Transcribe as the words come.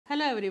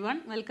Hello everyone,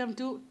 welcome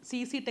to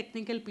CC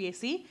Technical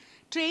PSC.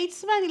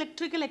 Tradesman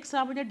electrical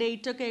examine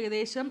date ഒക്കെ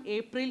ഏകദേശം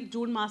April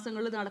June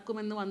മാസങ്ങളിൽ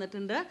നടക്കുമെന്ന്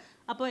വന്നിട്ടുണ്ട്.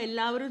 അപ്പോൾ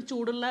എല്ലാവരും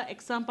ചൂടുള്ള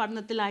എക്സാം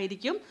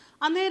പഠനത്തിലായിരിക്കും.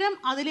 അന്നേരം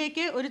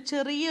അതിലേക്ക് ഒരു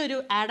ചെറിയൊരു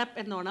ആഡപ്പ്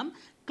എന്നോണം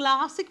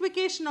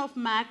ക്ലാസിഫിക്കേഷൻ ഓഫ്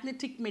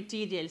മാഗ്നറ്റിക്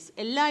മെറ്റീരിയൽസ്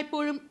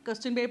എല്ലായ്പ്പോഴും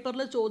ക്വസ്റ്റ്യൻ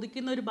പേപ്പറിൽ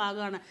ചോദിക്കുന്ന ഒരു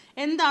ഭാഗമാണ്.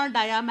 എന്താണ്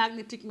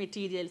ഡയാമാഗ്നറ്റിക്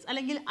മെറ്റീരിയൽസ്,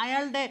 അല്ലെങ്കിൽ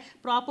അയാളുടെ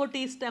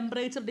പ്രോപ്പർട്ടീസ്,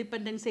 ടെമ്പറേച്ചർ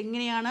ഡിപ്പെൻഡൻസ്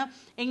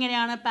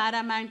എങ്ങനെയാണ്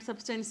പാരാമാഗ്നറ്റിക്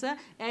സബ്സ്റ്റൻസ്,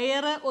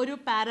 എയർ ഒരു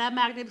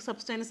പാരാമാഗ്നറ്റിക്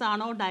സബ്സ്റ്റൻസ്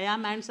ആണോ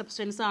ഡയാമാഗ്നറ്റിക്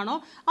സബ്സ്റ്റൻസ് ആണോ,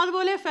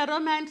 അതുപോലെ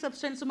ഫെറോമാഗ്നറ്റിക്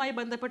സബ്സ്റ്റൻസുമായി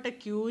ബന്ധപ്പെട്ട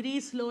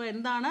ക്യൂരീസ് ലോ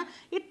എന്താണ്,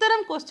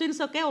 ഇത്തരം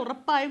ക്വസ്റ്റ്യൻസ് ഒക്കെ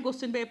ഉറപ്പായും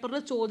ക്വസ്റ്റ്യൻ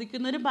പേപ്പറിൽ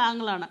ചോദിക്കുന്ന ഒരു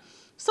ഭാഗങ്ങളാണ്.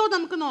 സോ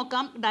നമുക്ക്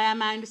നോക്കാം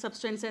ഡയാമാഗ്നറ്റിക്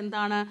സബ്സ്റ്റൻസ്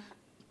എന്താണ്,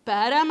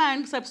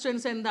 പാരാമാഗ്നറ്റിക്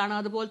സബ്സ്റ്റൻസ് എന്താണ്,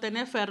 അതുപോലെ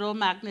തന്നെ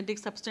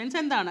ഫെറോമാഗ്നറ്റിക് സബ്സ്റ്റൻസ്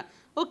എന്താണ്.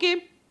 Okay,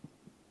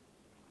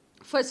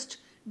 first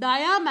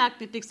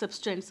diamagnetic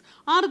substance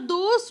are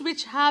those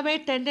which have a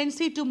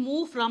tendency to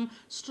move from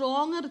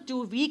stronger to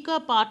weaker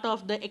part of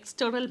the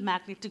external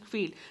magnetic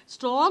field.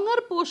 Stronger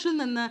portion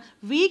നിന്ന്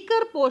weaker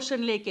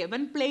portionലേക്ക്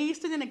when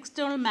placed in an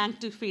external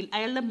magnetic field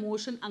അയാളുടെ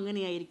motion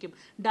അങ്ങനെയായിരിക്കും.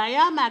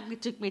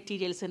 Diamagnetic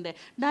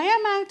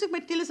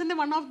മെറ്റീരിയൽസിൻ്റെ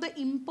one of the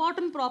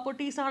important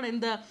properties ആണ്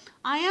എന്ത്,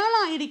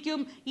 അയാളായിരിക്കും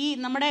ഈ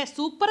നമ്മുടെ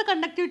super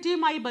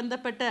കണ്ടക്ടിവിറ്റിയുമായി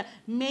ബന്ധപ്പെട്ട്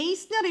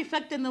Meissner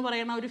effect എന്ന്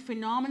പറയുന്ന ഒരു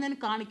ഫിനോമിനൻ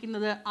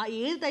കാണിക്കുന്നത്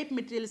ഏത് ടൈപ്പ്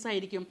മെറ്റീരിയൽസ്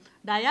ആയിരിക്കും,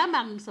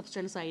 diamagnetic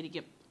substance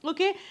ആയിരിക്കും.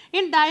 Okay,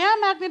 in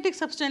diamagnetic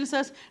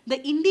substances the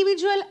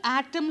individual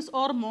atoms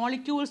or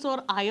molecules or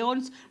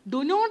ions do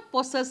not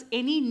possess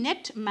any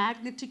net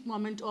magnetic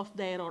moment of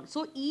their own.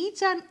 So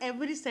each and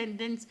every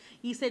sentence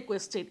is a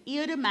question. ഈ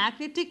ഒരു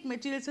magnetic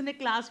മെറ്റീരിയൽസിൻ്റെ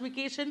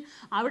classification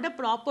അവരുടെ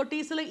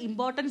പ്രോപ്പർട്ടീസിലെ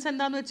importance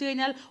എന്താണെന്ന് വെച്ച്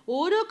കഴിഞ്ഞാൽ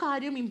ഓരോ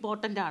കാര്യവും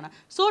important ആണ്.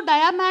 So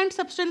diamagnetic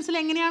സബ്സ്റ്റൻസിൽ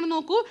എങ്ങനെയാണ്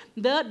നോക്കൂ,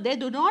 they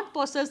do not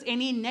possess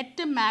any net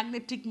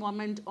magnetic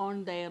moment on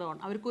their own.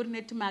 അവർക്കൊരു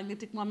net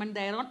magnetic moment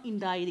their own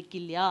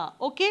ഉണ്ടായിരിക്കില്ല.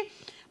 Okay,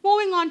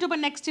 moving on to the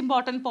next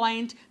important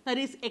point, that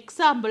is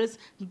examples: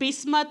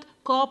 bismuth,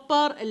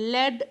 copper,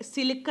 lead,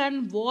 silicon,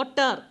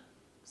 water.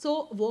 So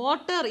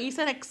water is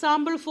an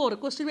example for,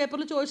 question paper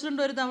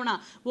ചോദിച്ചിട്ടുണ്ട് ഒരു തവണ,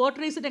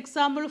 water is an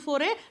example for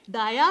a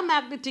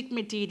diamagnetic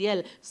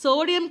material.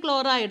 Sodium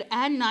chloride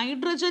and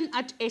nitrogen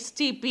at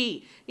STP,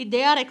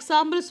 they are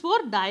examples for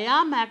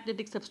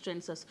diamagnetic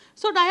substances.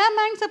 So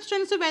diamagnetic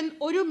substance when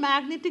ഒരു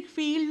magnetic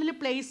field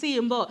place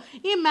ചെയ്യുമ്പോൾ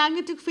ഈ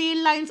magnetic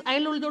field lines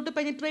അതിനുള്ളിലോട്ട്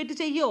penetrate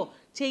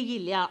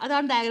ചെയ്യില്ല.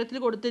 അതാണ് ഡയഗ്രത്തിൽ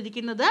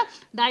കൊടുത്തിരിക്കുന്നത്.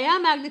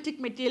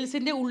 Diamagnetic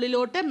മെറ്റീരിയൽസിൻ്റെ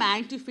ഉള്ളിലോട്ട്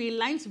magnetic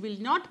field lines will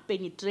not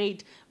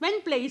penetrate when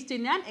placed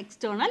in an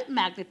external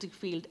magnetic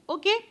field.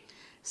 Okay,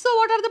 so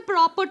what are the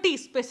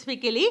properties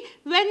specifically?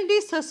 When it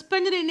is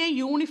suspended in a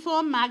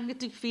uniform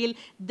magnetic field,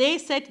 they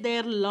set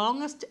their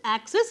longest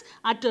axis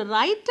at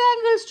right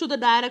angles to the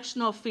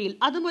direction of field.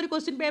 അതും ഒരു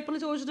question പേപ്പറിൽ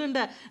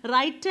ചോദിച്ചിട്ടുണ്ട്.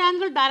 Right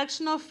angle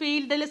direction of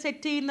ഫീൽഡിൽ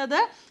set ചെയ്യുന്നത്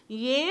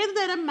ഏത്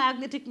തരം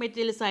magnetic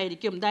materials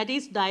ആയിരിക്കും, that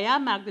is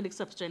diamagnetic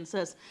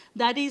substances.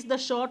 That is the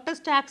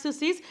shortest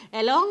axis is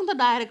along the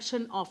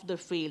direction of the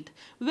field.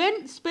 When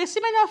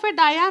specimen of A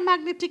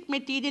diamagnetic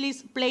material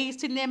is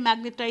placed in A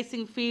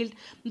magnetising field,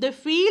 the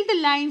field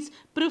lines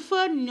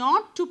prefer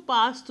not to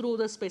pass through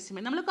the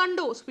specimen. നമ്മൾ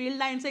കണ്ടു field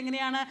lines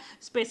എങ്ങനെയാണ്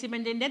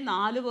സ്പെസിമെൻറ്റിൻ്റെ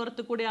 4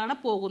 പുറത്ത് കൂടെയാണ്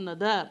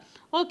പോകുന്നത്.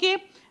 Okay,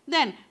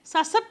 then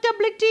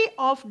susceptibility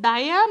of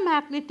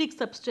diamagnetic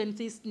substance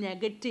is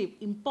negative.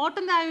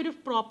 Important ആയ ഒരു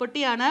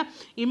പ്രോപ്പർട്ടിയാണ്.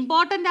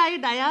 Important ആയി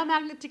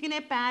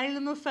ഡയാമാഗ്നറ്റിക്കിനെ പാരിൽ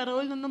നിന്നും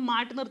ഫെറോയിൽ നിന്നും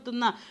മാറ്റി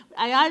നിർത്തുന്ന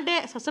അയാളുടെ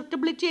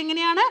സസെപ്റ്റബിലിറ്റി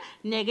എങ്ങനെയാണ്,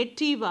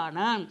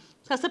 നെഗറ്റീവാണ്.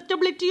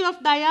 Susceptibility of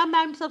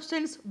diamagnetic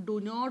substance do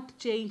not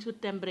change with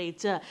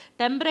temperature.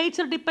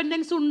 Temperature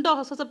dependence ഉണ്ടോ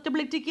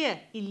സസെപ്റ്റബിലിറ്റിക്ക്?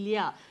 ഇല്ല.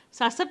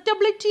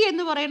 സസെപ്റ്റബിലിറ്റി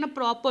എന്ന് പറയുന്ന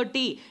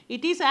property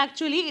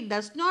it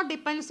does not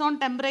depends on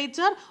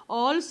temperature.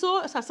 Also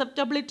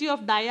susceptibility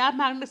of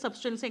diamagnetic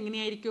substance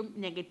എങ്ങനെയായിരിക്കും,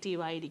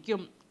 നെഗറ്റീവ്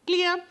ആയിരിക്കും.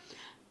 Clear?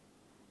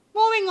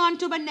 Moving on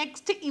to the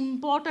next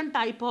important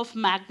type of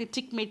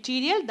magnetic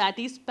material, that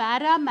is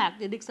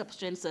paramagnetic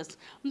substances.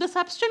 The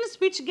substances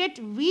which get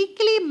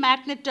weakly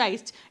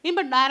magnetized in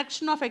the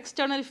direction of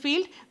external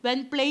field when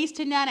placed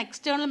in an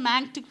external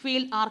magnetic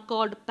field are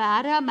called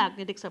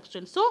paramagnetic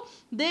substances. So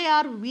they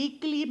are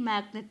weakly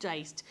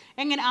magnetized.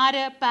 എങ്ങനെ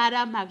ആര്,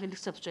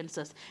 paramagnetic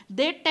substances.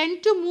 They tend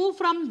to move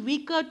from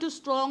weaker to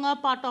stronger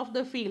part of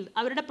the field.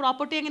 അവരുടെ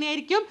property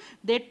എങ്ങനെയായിരിക്കും,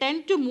 they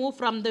tend to move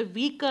from the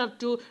weaker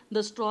to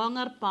the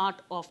stronger part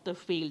of the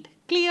field.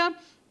 Clear?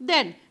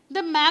 Then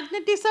the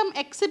magnetism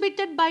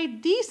exhibited by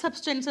these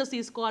substances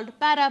is called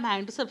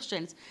paramagnetic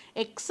substance.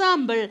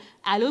 Example: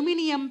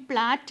 aluminium,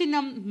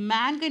 platinum,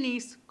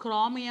 manganese,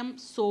 chromium,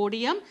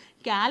 sodium,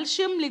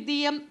 calcium,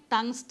 lithium,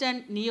 tungsten,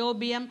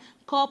 niobium,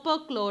 copper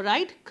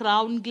chloride,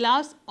 crown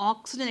glass,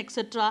 oxygen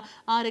etc.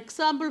 are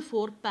example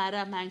for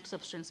paramagnetic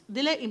substance.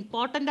 ഇതിൽ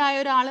important ആയ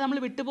ഒരാൾ നമ്മൾ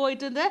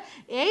വിട്ടുപോയിട്ടുണ്ട്.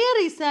 Air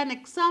is an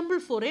example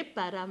for A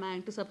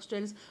paramagnetic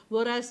substance,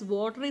 whereas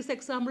water is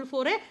example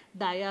for a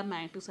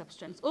diamagnetic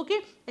substance. Okay,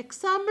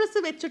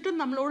 examples വെച്ചിട്ടും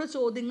നമ്മളോട്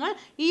ചോദ്യങ്ങൾ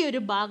ഈ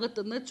ഒരു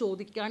ഭാഗത്തുനിന്ന്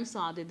ചോദിക്കാൻ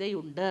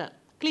സാധ്യതയുണ്ട്.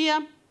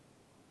 Clear?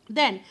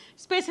 Then,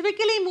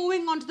 specifically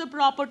moving on to the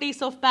properties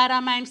of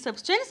paramagnetic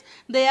substance,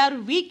 they are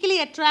weakly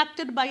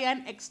attracted by an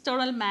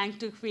external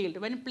magnetic field.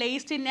 When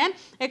placed in an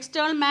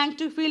external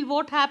magnetic field,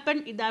 what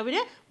happened? They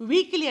are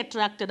weakly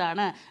attracted.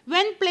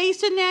 When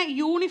placed in a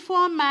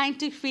uniform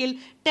magnetic field,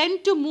 tend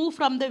to move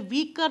from the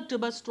weaker to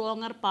the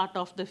stronger part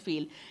of the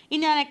field.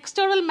 In an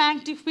external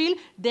magnetic field,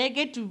 they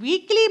get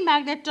weakly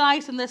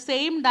magnetized in the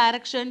same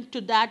direction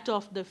to that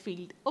of the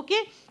field.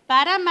 Okay?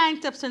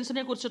 Paramagnetic substance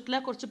ne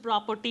kurichittulla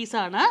properties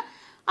aanu.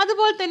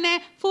 അതുപോലെ തന്നെ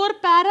four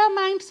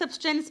paramagnetic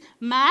substance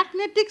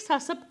magnetic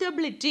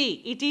susceptibility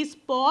it is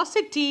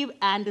positive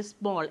and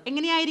small.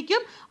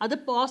 എങ്ങനെയായിരിക്കും? അത്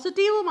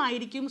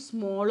പോസിറ്റീവുമായിരിക്കും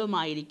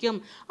സ്മോളുമായിരിക്കും.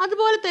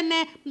 അതുപോലെ തന്നെ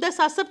the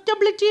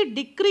susceptibility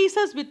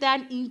decreases with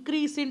an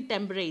increase in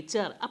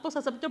temperature. അപ്പോൾ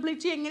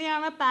susceptibility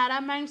എങ്ങനെയാണ്?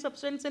 Paramagnetic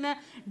സബ്സ്റ്റൻസിന്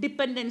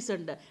dependence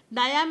ഉണ്ട്.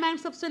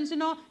 Diamagnetic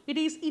സബ്സ്റ്റൻസിനോ it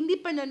is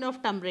independent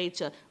of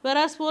temperature.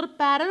 വെറാസ് four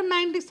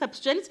paramagnetic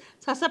substance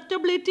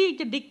susceptibility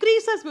it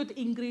decreases with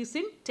increase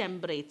in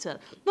temperature.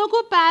 നോക്കൂ,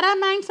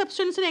 paramagnetic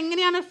substance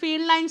എങ്ങനെയാണ്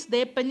field lines?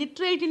 They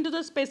penetrate into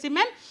the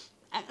specimen.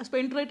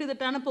 Penetrate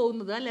ചെയ്തിട്ടാണ്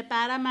പോകുന്നത് അല്ലെ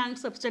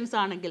paramagnetic substance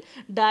ആണെങ്കിൽ.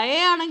 ഡയ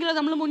ആണെങ്കിൽ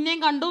നമ്മൾ മുന്നേ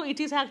കണ്ടു,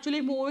 it is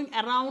actually moving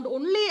around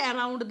only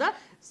around the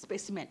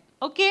specimen.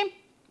 Okay,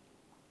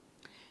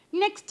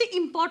 next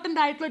important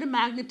ആയിട്ടുള്ള ഒരു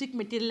മാഗ്നറ്റിക്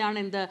മെറ്റീരിയൽ ആണ്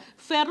എന്ത്?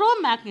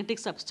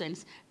 Ferromagnetic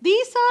substance.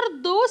 These are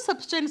those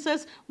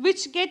substances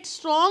which get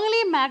strongly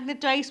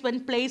magnetised when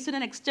placed in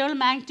an external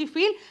magnetic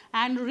field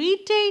and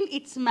retain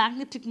it's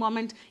magnetic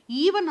moment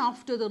even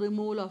after the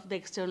removal of the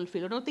external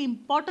field. അതൊക്കെ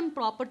important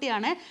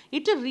പ്രോപ്പർട്ടിയാണ്.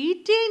 It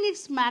retain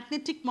it's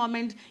magnetic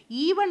moment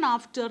even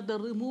after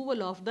the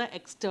removal of the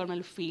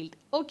external field.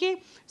 Okay,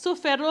 so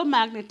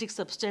ferromagnetic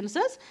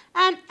substances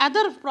and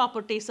other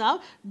properties are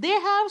they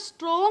have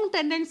strong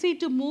tendency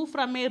to move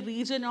from a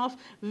region of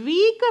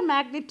weak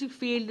magnetic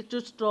field to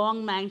strong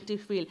magnetic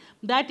field.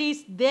 That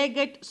is, they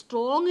get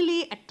strongly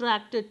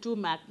attracted to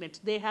magnets.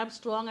 They have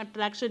strong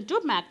attraction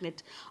to magnet.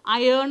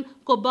 Iron,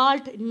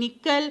 cobalt,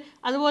 nickel,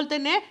 അതുപോലെ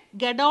തന്നെ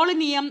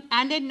gadolinium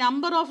and a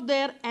number of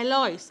their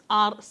alloys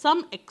are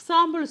some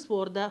examples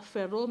for the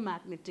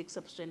ferromagnetic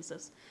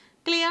substances.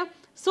 Clear?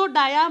 So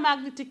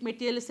diamagnetic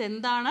materials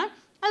എന്താണ്?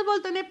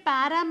 അതുപോലെ തന്നെ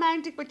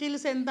paramagnetic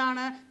materials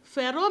എന്താണ്?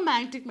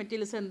 Ferromagnetic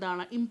materials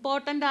എന്താണ്?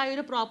 Important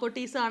ആയൊരു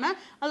properties ആണ്.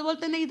 അതുപോലെ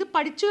തന്നെ ഇത്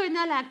പഠിച്ചു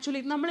കഴിഞ്ഞാൽ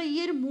ആക്ച്വലി നമ്മൾ ഈ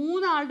ഒരു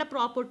മൂന്നാളുടെ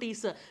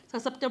പ്രോപ്പർട്ടീസ്,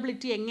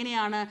 സസെപ്റ്റബിലിറ്റി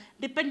എങ്ങനെയാണ്,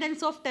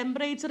 ഡിപ്പെൻഡൻസ് ഓഫ്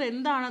ടെമ്പറേച്ചർ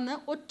എന്താണെന്ന്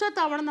ഒറ്റ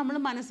തവണ നമ്മൾ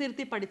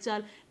മനസ്സിരുത്തി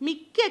പഠിച്ചാൽ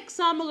മിക്ക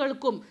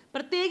എക്സാമുകൾക്കും,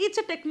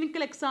 പ്രത്യേകിച്ച്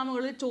ടെക്നിക്കൽ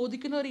എക്സാമുകളിൽ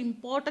ചോദിക്കുന്ന ഒരു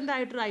ഇമ്പോർട്ടൻ്റ്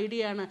ആയിട്ടൊരു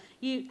ഐഡിയ ആണ്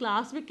ഈ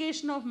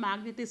ക്ലാസിഫിക്കേഷൻ ഓഫ്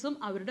മാഗ്നറ്റിസം,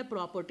 അവരുടെ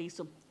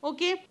പ്രോപ്പർട്ടീസും.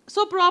 Okay,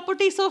 so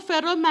properties of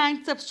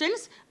ferromagnetic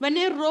substance. When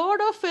a rod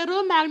of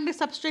ferromagnetic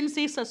substance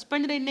is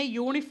suspended in a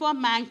uniform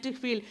magnetic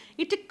field,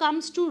 it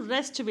comes to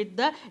rest with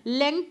the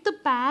length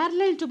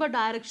parallel to the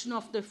direction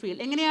of the field.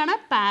 എങ്ങനെയാണ്?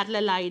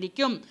 Parallel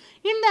ആയിരിക്കും.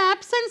 In the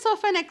absence of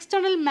an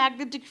external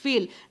magnetic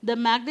field, the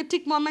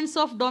magnetic moments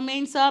of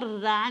domains are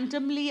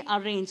randomly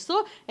arranged. So,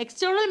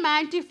 external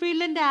magnetic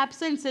field in the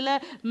absence il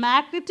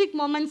magnetic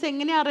moments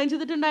എങ്ങനെ arrange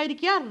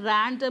ചെയ്തിട്ടുണ്ടായിരിക്കുക?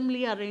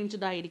 Randomly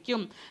arranged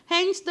ആയിരിക്കും.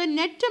 Hence, the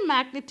net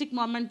magnetic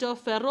moment of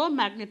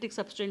ferromagnetic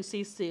substance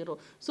is 0.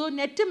 So,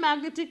 net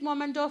magnetic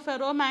moment of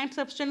ferromagnetic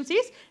substance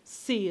is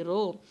 0.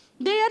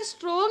 They are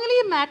strongly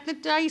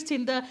magnetized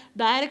in the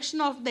direction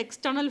of the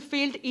external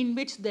field in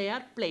which they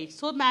are placed.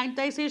 So,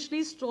 magnetization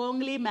is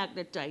strongly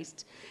magnetized.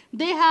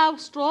 They have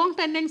strong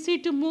tendency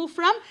to move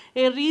from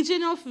a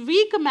region of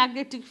weak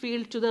magnetic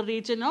field to the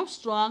region of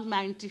strong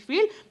magnetic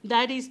field.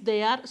 That is,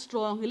 they are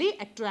strongly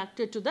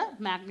attracted to the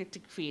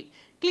magnetic field.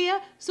 Clear?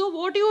 So,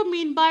 what do you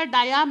mean by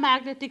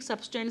diamagnetic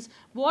substance?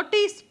 What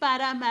is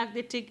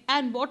paramagnetic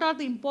and what are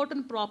the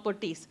important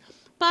properties?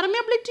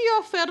 Permeability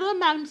of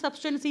ferromagnetic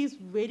substance is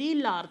very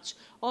large,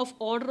 of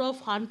order of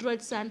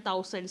hundreds and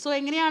thousands. So,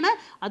 എങ്ങനെയാണ്?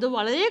 അത്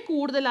വളരെ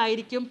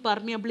കൂടുതലായിരിക്കും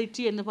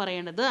permeability എന്ന്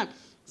പറയുന്നത്.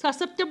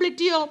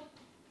 Susceptibility of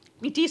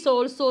it is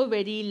also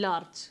very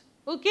large.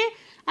 Okay,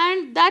 and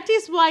that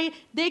is why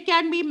they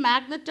can be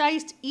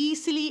magnetized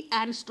easily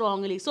and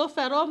strongly. So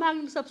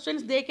ferromagnetic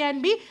substance, they can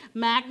be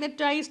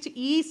magnetized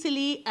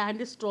easily and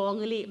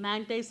strongly.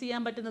 Magnetize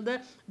ചെയ്യാൻ പറ്റുന്നത്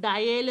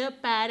dial,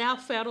 പാര,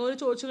 ferro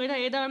ചോദിച്ചു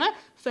കഴിഞ്ഞാൽ ഏതാണ്?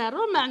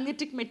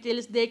 Ferromagnetic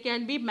materials, they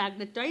can be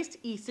magnetized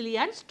easily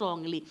and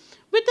strongly.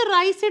 With the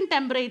rise in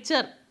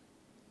temperature,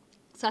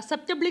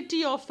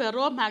 susceptibility of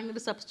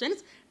ferromagnetic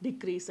substance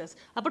decreases.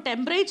 അപ്പോൾ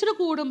temperature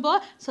കൂടുമ്പോൾ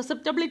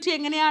susceptibility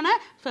എങ്ങനെയാണ്?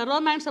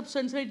 Ferromagnetic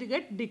സബ്സ്റ്റൻസിലേക്ക്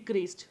get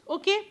decreased.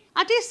 Okay,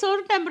 at A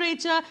certain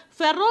temperature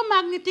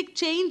ferromagnetic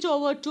change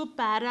over to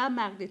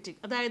paramagnetic.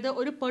 അതായത്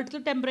ഒരു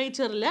particular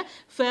ടെമ്പറേച്ചറിൽ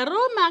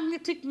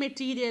ferromagnetic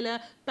material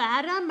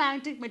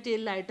paramagnetic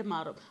മെറ്റീരിയലായിട്ട്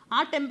മാറും. ആ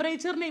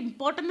ടെമ്പറേച്ചറിന്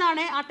important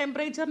ആണ്. ആ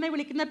ടെമ്പറേച്ചറിനെ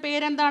വിളിക്കുന്ന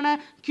പേരെന്താണ്?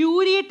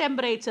 Curie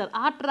temperature.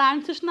 ആ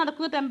ട്രാൻസിഷൻ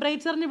നടക്കുന്ന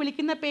ടെമ്പറേച്ചറിന്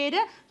വിളിക്കുന്ന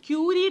പേര്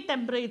ക്യൂരി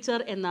ടെമ്പറേച്ചർ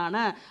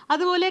എന്നാണ്.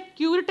 അതുപോലെ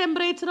ക്യൂരി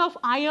ടെമ്പറേച്ചർ ഓഫ്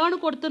അയേൺ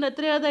കൊടുത്തിട്ടുണ്ട് കൊടുത്തിട്ടുണ്ട്.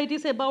 എത്രയാണ്? ഇറ്റ്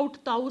ഈസ് അബൌട്ട്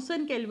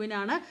 1000 Kelvin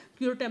ആണ്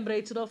pure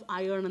temperature of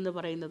iron എന്ന്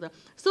പറയുന്നത്.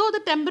 So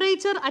the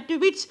temperature at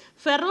which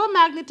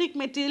ferromagnetic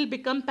material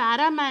become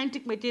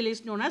paramagnetic material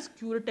is known as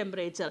Curie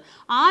temperature.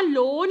 ആ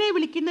ലോനെ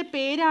വിളിക്കുന്ന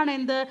പേരാണ്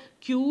എന്ത്?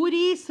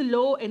 ക്യൂരീസ്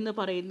ലോ എന്ന്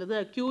പറയുന്നത്.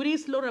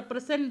 Curie's law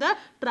represent the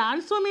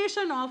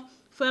transformation of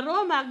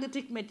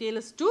ferromagnetic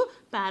materials to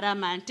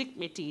paramagnetic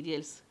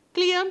materials.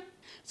 Clear?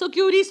 So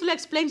Curie's law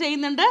explain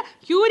ചെയ്യുന്നുണ്ട്.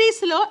 Curie's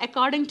law,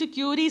 according to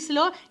Curie's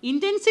law,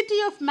 intensity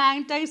of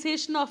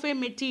magnetization of a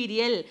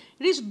material,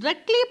 it is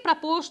directly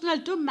proportional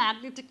to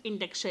magnetic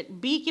induction.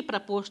 B ക്ക്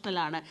proportional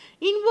ആണ്.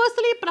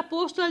 Inversely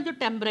proportional to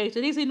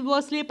temperature, it is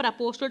inversely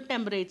proportional to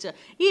temperature.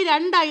 ഈ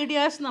രണ്ട്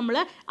ideas നമ്മൾ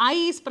I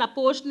is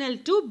proportional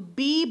to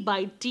B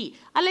by T,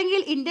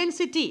 അല്ലെങ്കിൽ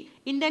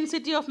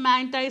intensity of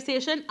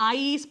magnetization I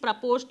is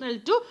proportional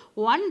to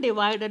 1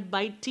 divided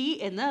by T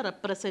എന്ന്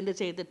represent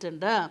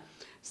ചെയ്തിട്ടുണ്ട്.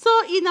 So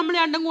ഈ നമ്മൾ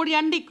രണ്ടും കൂടി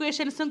രണ്ട്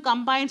ഇക്വേഷൻസും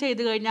കമ്പൈൻ ചെയ്ത്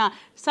കഴിഞ്ഞാൽ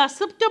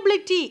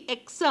susceptibility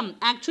exempt,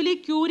 actually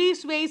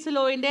Curie's wise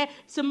ലോയിൻ്റെ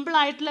simple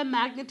ആയിട്ടുള്ള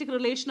മാഗ്നറ്റിക്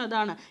റിലേഷൻ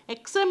അതാണ്.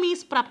 Exempt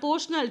is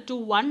proportional to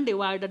 1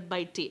 divided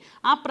by T.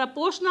 ആ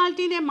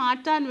പ്രപ്പോർഷണാലിറ്റീനെ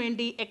മാറ്റാൻ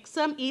വേണ്ടി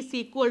exempt is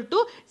equal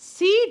to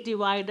C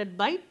divided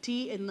by T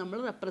എന്ന്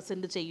നമ്മൾ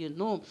റെപ്രസെൻറ്റ്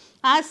ചെയ്യുന്നു.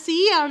 ആ C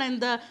ആണ്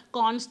എന്ത്?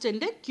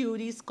 കോൺസ്റ്റൻറ്റ്,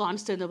 ക്യൂരീസ്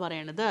കോൺസ്റ്റൻറ്റ് എന്ന്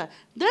പറയുന്നത്.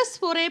 Thus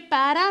four A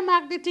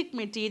paramagnetic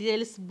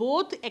materials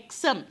both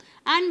exempt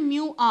and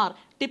mu r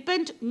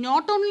depend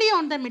not only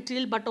on the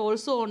material but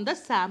also on the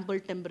sample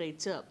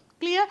temperature.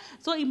 Clear?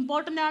 So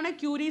important ആണ്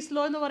Curie's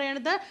law എന്ന്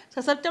പറയുന്നത്.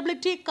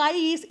 Susceptibility chi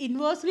is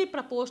inversely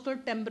proportional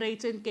to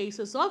temperature in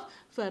cases of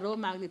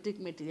ferromagnetic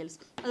materials.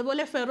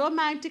 അതുപോലെ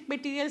ferromagnetic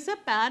materials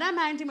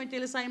paramagnetic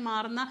materials ആയി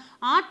മാറുന്ന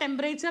ആ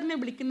ടെമ്പറേച്ചറിനെ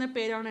വിളിക്കുന്ന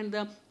പേരാണ്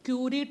എന്ത്?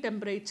 Curie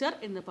temperature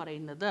എന്ന്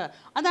പറയുന്നത്.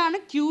 അതാണ്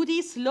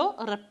Curie's law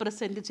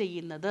റെപ്രസെൻറ്റ്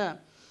ചെയ്യുന്നത്.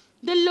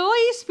 The law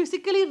is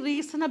physically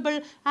reasonable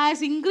as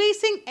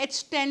increasing H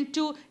tend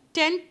to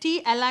 10T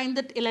align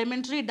the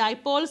elementary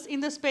dipoles in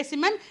the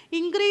specimen,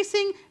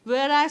 increasing,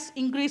 whereas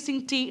increasing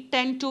T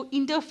tend to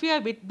interfere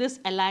with this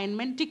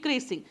alignment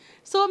decreasing.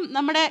 So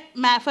നമ്മുടെ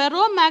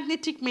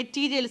ferromagnetic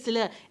മെറ്റീരിയൽസിൽ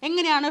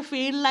എങ്ങനെയാണ്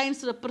field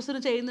lines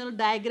represent ചെയ്യുന്ന ഒരു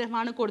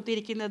ഡയഗ്രാമാണ്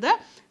കൊടുത്തിരിക്കുന്നത്.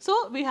 So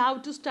we have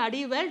to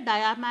study well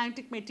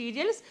diamagnetic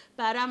materials,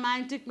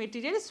 paramagnetic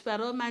materials,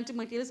 ferromagnetic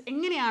materials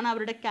എങ്ങനെയാണ്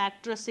അവരുടെ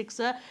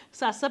characteristics,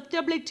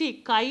 susceptibility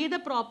കൈയുടെ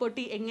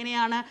property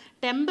എങ്ങനെയാണ്,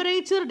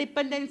 temperature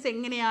dependence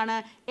എങ്ങനെയാണ്,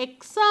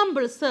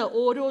 എക്സാമ്പിൾസ്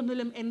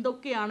ഓരോന്നിലും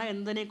എന്തൊക്കെയാണ്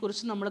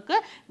എന്നതിനെക്കുറിച്ച് നമ്മൾക്ക്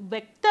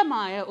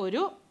വ്യക്തമായ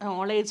ഒരു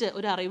നോളേജ്,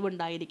 ഒരു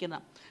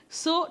അറിവുണ്ടായിരിക്കണം.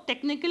 സോ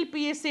ടെക്നിക്കൽ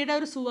പി എസ് സിയുടെ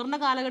ഒരു സുവർണ്ണ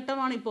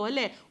കാലഘട്ടമാണ് ഇപ്പോൾ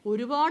അല്ലേ.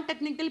 ഒരുപാട്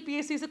technical P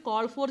S Cs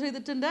call for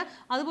ചെയ്തിട്ടുണ്ട്.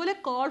 അതുപോലെ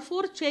കോൾ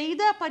ഫോർ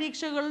ചെയ്ത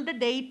പരീക്ഷകളുടെ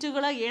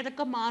ഡേറ്റുകൾ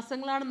ഏതൊക്കെ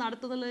മാസങ്ങളാണ്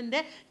നടത്തുന്നതിൻ്റെ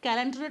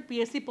കലണ്ടർ പി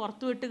എസ് സി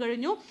പുറത്തുവിട്ട്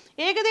കഴിഞ്ഞു.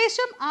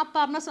 ഏകദേശം ആ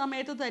പറഞ്ഞ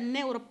സമയത്ത്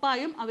തന്നെ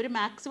ഉറപ്പായും അവർ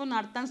മാക്സിമം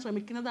നടത്താൻ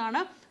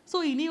ശ്രമിക്കുന്നതാണ്. സോ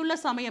ഇനിയുള്ള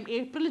സമയം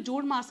ഏപ്രിൽ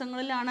ജൂൺ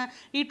മാസങ്ങളിലാണ്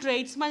ഈ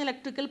ട്രേഡ്സ്മാൻ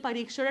ഇലക്ട്രിക്കൽ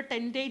പരീക്ഷയുടെ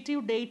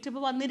ടെൻറ്റേറ്റീവ് ഡേറ്റ്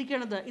ഇപ്പോൾ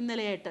വന്നിരിക്കുന്നത്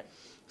ഇന്നലെയായിട്ട്.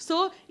 സോ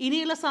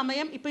ഇനിയുള്ള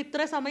സമയം, ഇപ്പോൾ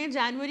ഇത്ര സമയം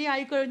ജാനുവരി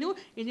ആയിക്കഴിഞ്ഞു,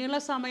 ഇനിയുള്ള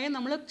സമയം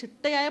നമ്മൾ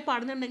ചിട്ടയായ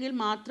പഠനമുണ്ടെങ്കിൽ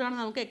മാത്രമാണ്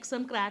നമുക്ക്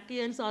എക്സാം ക്രാക്ക്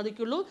ചെയ്യാൻ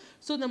സാധിക്കുള്ളൂ.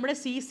 സോ നമ്മുടെ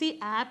CC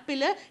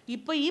ആപ്പിൽ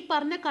ഇപ്പോൾ ഈ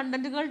പറഞ്ഞ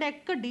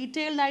കണ്ടൻറ്റുകളുടെയൊക്കെ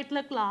ഡീറ്റെയിൽഡ്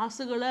ആയിട്ടുള്ള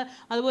ക്ലാസ്സുകൾ,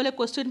 അതുപോലെ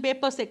ക്വസ്റ്റ്യൻ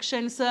പേപ്പർ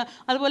സെക്ഷൻസ്,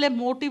 അതുപോലെ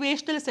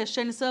മോട്ടിവേഷണൽ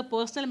സെഷൻസ്,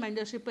 പേഴ്സണൽ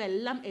മെൻറ്റർഷിപ്പ്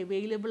എല്ലാം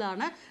അവൈലബിൾ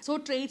ആണ്. സോ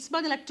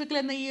ട്രേഡ്സ്മാൻ ഇലക്ട്രിക്കൽ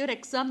എന്ന ഈ ഒരു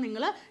എക്സാം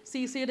നിങ്ങൾ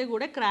CCയുടെ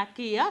കൂടെ ക്രാക്ക്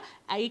ചെയ്യുക.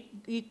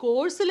 ഈ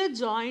കോഴ്സിൽ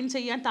ജോയിൻ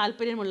ചെയ്യാൻ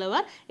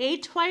താല്പര്യമുള്ളവർ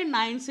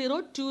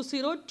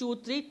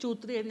 8590202323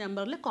 എന്ന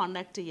നമ്പറിൽ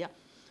കോൺടാക്റ്റ് ചെയ്യുക.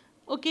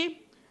 ഓക്കെ,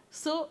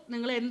 സോ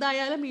നിങ്ങൾ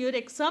എന്തായാലും ഈ ഒരു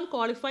എക്സാം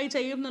ക്വാളിഫൈ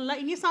ചെയ്യും എന്നുള്ള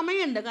ഇനി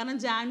സമയമുണ്ട്. കാരണം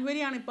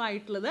ജാനുവരി ആണ് ഇപ്പോൾ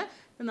ആയിട്ടുള്ളത്.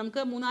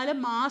 നമുക്ക് 3-4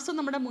 മാസം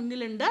നമ്മുടെ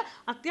മുന്നിലുണ്ട്.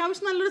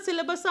 അത്യാവശ്യം നല്ലൊരു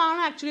സിലബസ്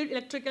ആണ് ആക്ച്വലി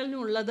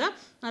ഇലക്ട്രിക്കലിനുള്ളത്.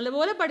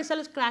 നല്ലപോലെ പഠിച്ചാൽ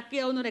ക്രാക്ക്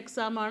ചെയ്യാവുന്ന ഒരു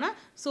എക്സാമാണ്.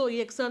 സോ ഈ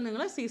എക്സാം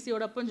നിങ്ങൾ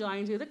CCയോടൊപ്പം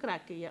ജോയിൻ ചെയ്ത്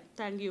ക്രാക്ക് ചെയ്യുക.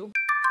 Thank you.